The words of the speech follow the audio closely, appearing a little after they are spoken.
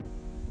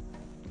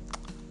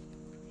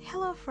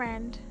Hello,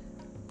 friend.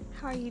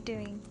 How are you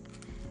doing?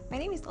 My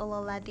name is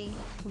Ololade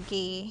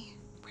Gay,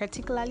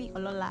 particularly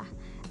Olola,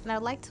 and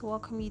I'd like to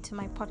welcome you to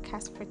my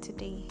podcast for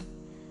today.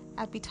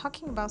 I'll be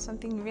talking about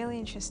something really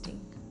interesting.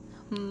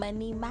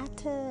 Money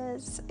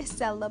matters. It's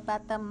all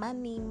about the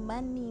money.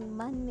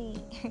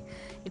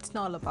 It's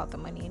not all about the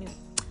money anyway,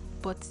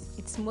 but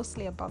it's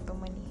mostly about the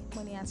money.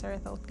 Money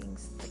answereth all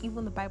things.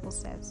 Even the Bible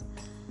says.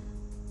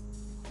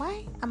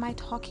 Why am I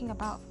talking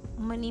about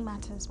money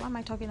matters? Why am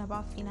I talking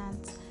about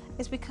finance?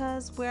 It's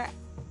because we're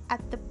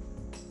at the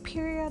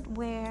period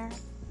where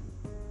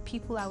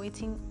people are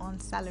waiting on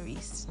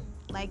salaries.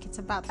 Like it's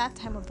about that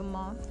time of the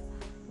month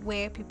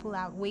where people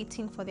are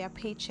waiting for their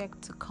paycheck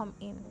to come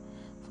in.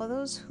 For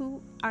those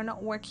who are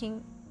not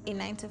working a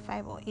 9 to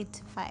 5 or 8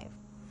 to 5,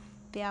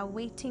 they are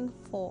waiting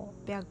for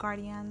their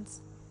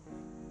guardians,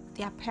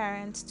 their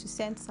parents to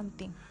send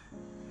something.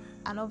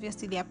 And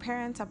obviously their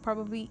parents are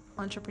probably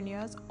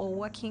entrepreneurs or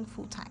working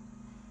full time.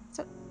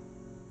 So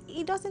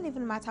it doesn't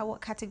even matter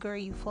what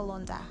category you fall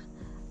under.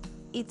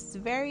 It's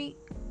very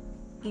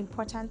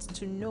important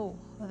to know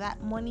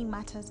that money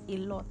matters a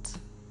lot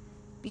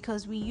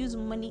because we use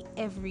money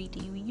every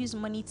day. We use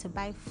money to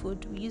buy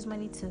food. We use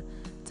money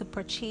to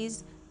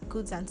purchase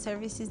goods and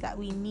services that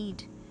we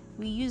need.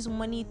 We use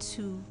money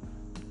to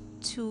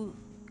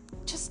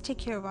just take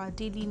care of our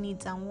daily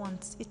needs and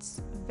wants.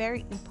 It's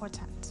very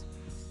important.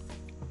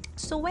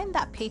 So when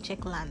that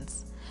paycheck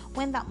lands,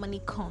 when that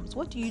money comes,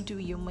 what do you do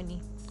with your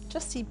money?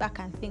 Just sit back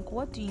and think,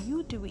 what do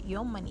you do with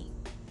your money?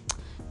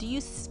 Do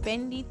you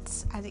spend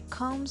it as it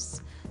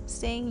comes,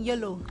 saying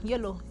YOLO,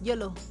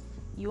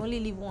 you only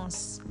live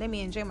once, let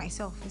me enjoy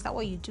myself? Is that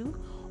what you do?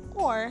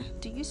 Or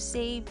do you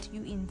save? Do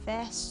you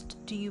invest?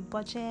 Do you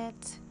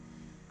budget?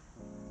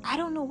 I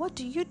don't know. What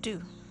do you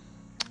do?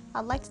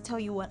 I'd like to tell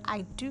you what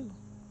I do,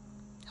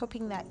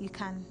 hoping that you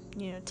can,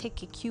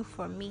 take a cue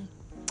from me.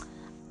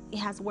 It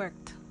has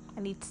worked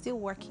and it's still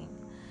working.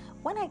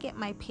 When I get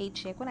my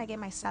paycheck, when I get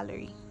my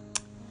salary,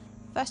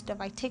 first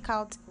off, I take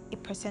out a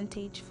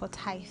percentage for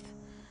tithe.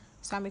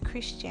 So I'm a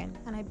Christian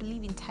and I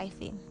believe in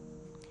tithing.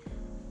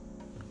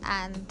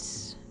 And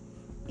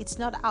it's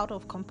not out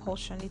of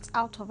compulsion. It's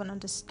out of an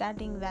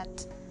understanding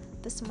that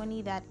this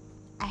money that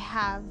I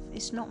have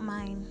is not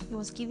mine. It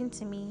was given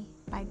to me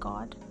by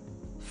God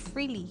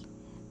freely.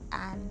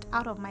 And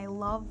out of my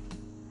love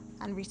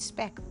and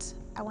respect,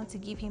 I want to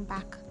give him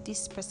back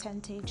this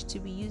percentage to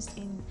be used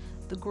in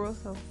the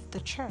growth of the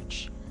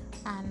church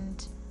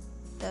and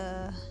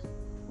the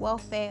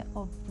welfare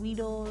of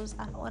widows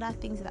and other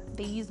things that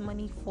they use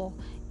money for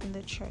in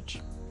the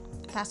church.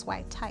 That's why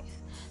I tithe.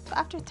 So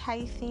after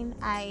tithing,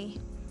 I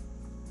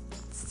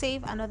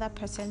save another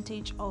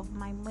percentage of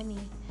my money.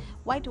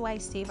 Why do I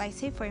save? I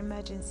save for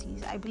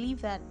emergencies. I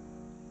believe that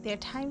there are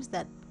times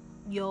that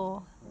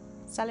your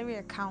salary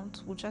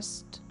account will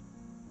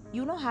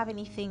you don't have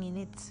anything in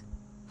it.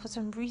 For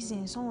some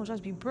reason, someone will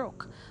just be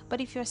broke. But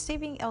if you're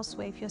saving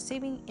elsewhere, if you're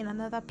saving in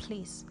another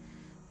place,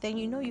 then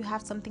you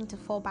have something to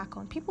fall back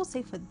on. People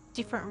save for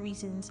different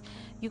reasons.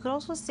 You could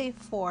also save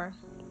for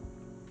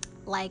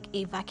like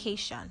a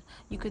vacation.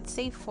 You could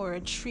save for a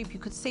trip. You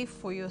could save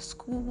for your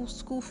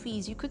school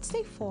fees. You could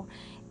save for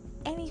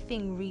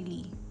anything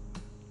really.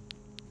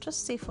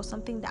 Just save for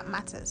something that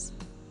matters.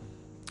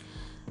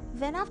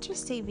 Then after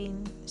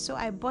saving, so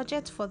I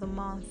budget for the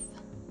month.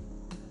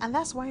 And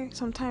that's why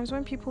sometimes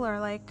when people are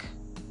like,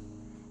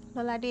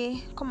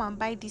 Lolade, come and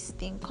buy this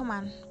thing. Come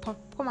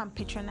and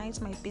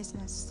patronize my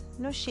business.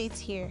 No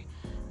shades here.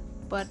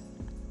 But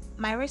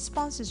my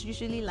response is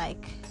usually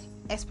like,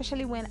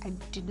 especially when I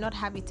did not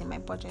have it in my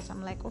budget,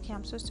 I'm like, okay,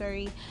 I'm so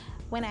sorry.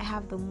 When I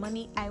have the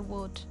money, I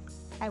would,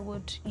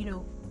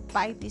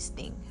 buy this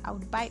thing. I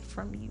would buy it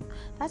from you.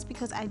 That's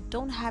because I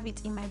don't have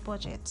it in my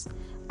budget.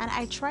 And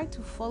I try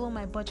to follow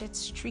my budget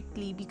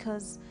strictly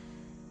because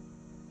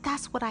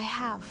that's what I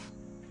have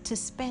to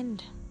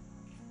spend.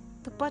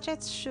 The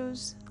budget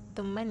shows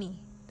the money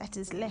that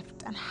is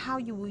left and how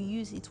you will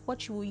use it,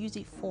 what you will use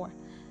it for,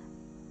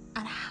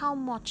 and how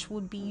much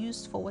would be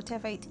used for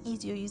whatever it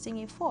is you're using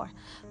it for.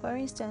 For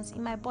instance,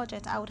 in my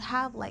budget, I would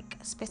have like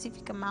a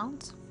specific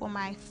amount for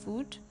my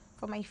food,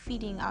 for my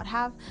feeding. I would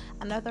have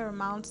another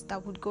amount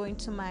that would go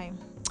into my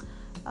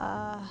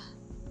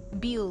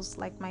bills,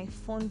 like my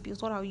phone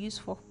bills, what I'll use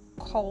for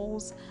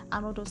calls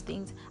and all those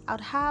things. I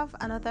would have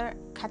another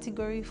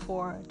category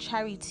for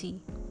charity,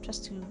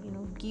 just to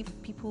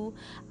give people.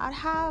 I'd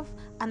have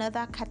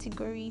another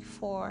category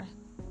for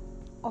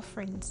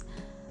offerings,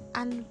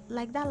 and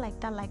like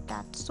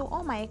that. So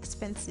all my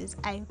expenses,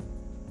 I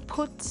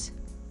put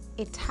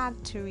a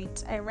tag to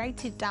it. I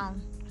write it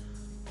down.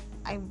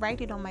 I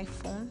write it on my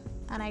phone,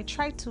 and I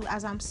try to,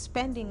 as I'm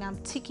spending, I'm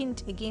ticking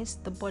it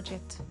against the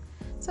budget,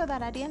 so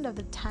that at the end of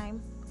the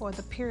time or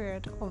the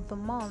period of the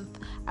month,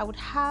 I would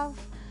have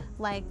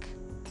like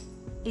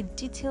a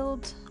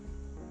detailed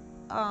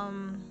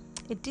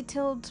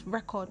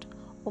record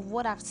of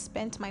what I've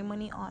spent my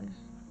money on.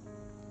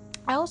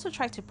 I also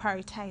try to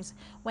prioritize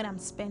when I'm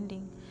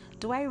spending.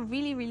 Do I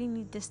really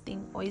need this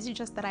thing, or is it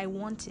just that I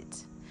want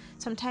it?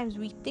 sometimes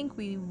we think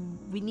we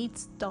need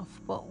stuff,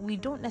 but we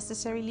don't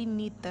necessarily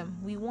need them.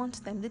 We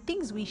want them. The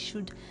things we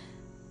should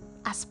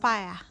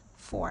aspire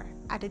for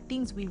are the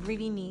things we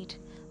really need.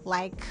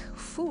 Like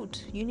food,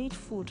 you need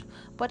food.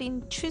 But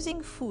in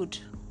choosing food,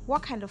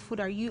 what kind of food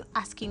are you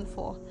asking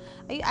for?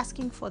 Are you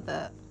asking for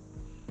the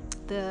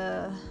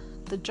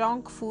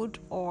junk food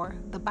or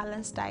the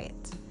balanced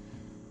diet?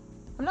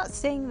 I'm not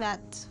saying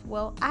that,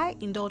 well, I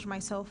indulge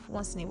myself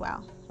once in a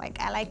while. Like,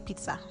 I like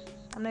pizza.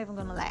 I'm not even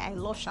gonna lie, I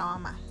love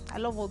shawarma. I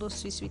love all those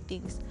sweet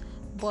things.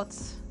 But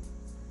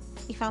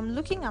if I'm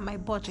looking at my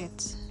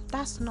budget,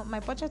 my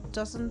budget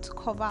doesn't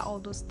cover all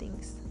those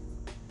things.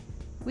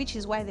 Which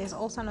is why there's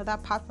also another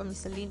part for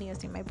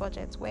miscellaneous in my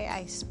budget where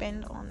I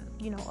spend on,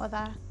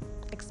 other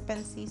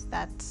expenses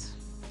that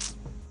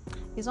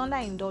is under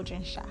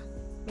indulgence.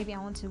 Maybe I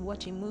want to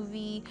watch a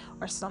movie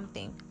or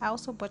something. I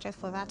also budget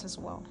for that as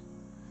well.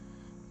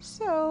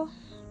 So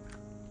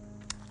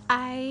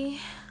I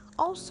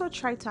also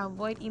try to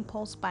avoid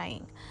impulse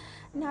buying.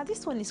 Now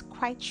this one is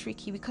quite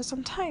tricky because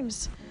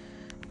sometimes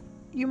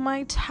you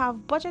might have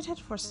budgeted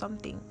for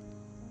something,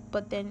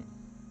 but then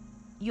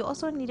you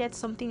also needed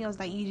something else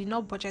that you did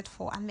not budget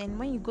for, and then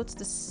when you go to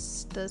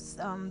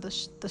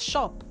the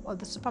shop or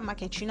the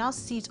supermarket, you now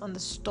see it on the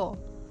store,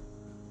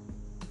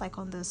 like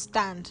on the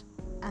stand,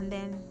 and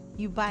then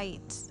you buy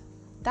it.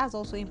 That's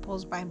also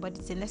impulse buying, but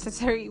it's a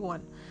necessary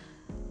one.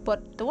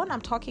 But the one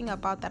I'm talking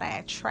about that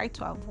I try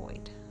to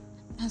avoid,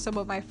 and some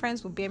of my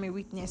friends will bear me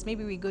witness,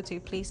 maybe we go to a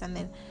place and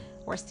then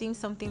we're seeing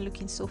something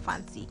looking so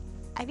fancy.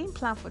 I didn't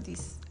plan for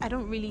this. I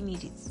don't really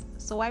need it.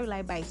 So why will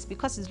I buy it?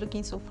 Because it's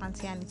looking so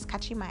fancy and it's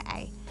catching my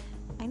eye.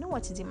 I know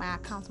what is in my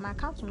account. My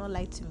account will not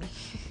lie to me.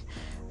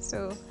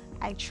 So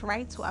I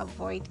try to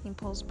avoid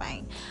impulse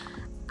buying.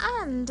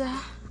 And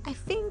I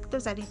think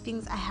those are the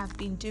things I have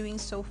been doing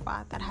so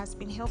far that has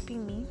been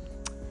helping me.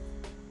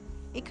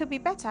 It could be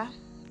better.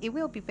 It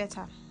will be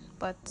better.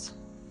 But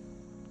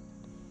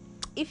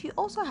if you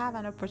also have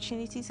an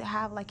opportunity to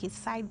have like a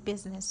side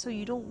business, so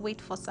you don't wait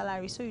for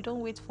salary, so you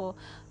don't wait for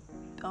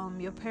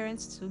your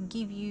parents to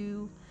give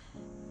you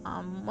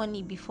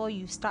money before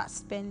you start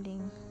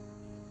spending.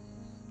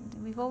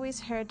 We've always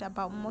heard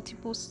about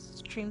multiple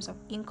streams of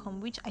income,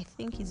 which I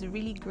think is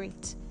really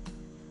great.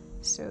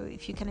 So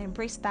if you can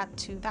embrace that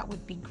too, that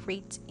would be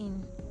great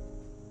in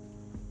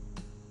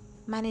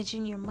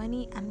managing your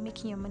money and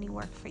making your money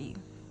work for you.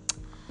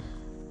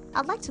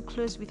 I'd like to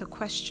close with a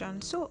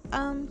question. So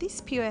this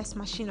POS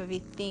machine of a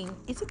thing,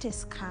 is it a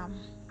scam?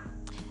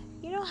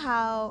 You know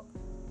how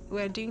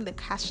we're doing the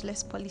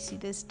cashless policy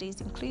these days,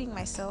 including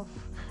myself.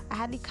 I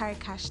hardly carry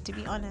cash, to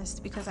be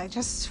honest, because I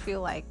just feel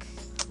like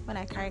when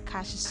I carry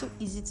cash, it's so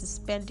easy to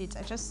spend it.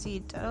 I just see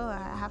it, oh,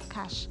 I have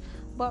cash.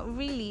 But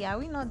really, are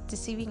we not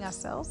deceiving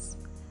ourselves?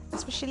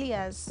 Especially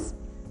as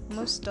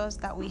most stores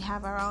that we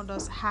have around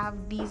us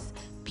have these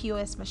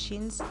POS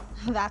machines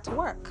that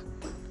work.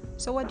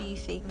 So what do you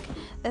think?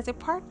 There's a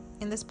part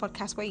in this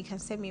podcast where you can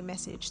send me a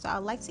message, so I'd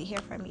like to hear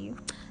from you.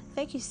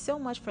 Thank you so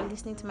much for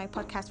listening to my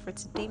podcast for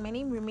today. My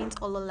name remains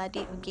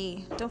Ololade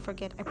Uge. Don't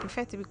forget, I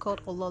prefer to be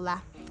called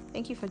Olola.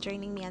 Thank you for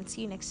joining me, and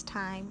see you next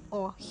time,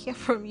 or hear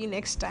from you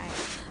next time.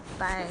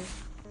 Bye.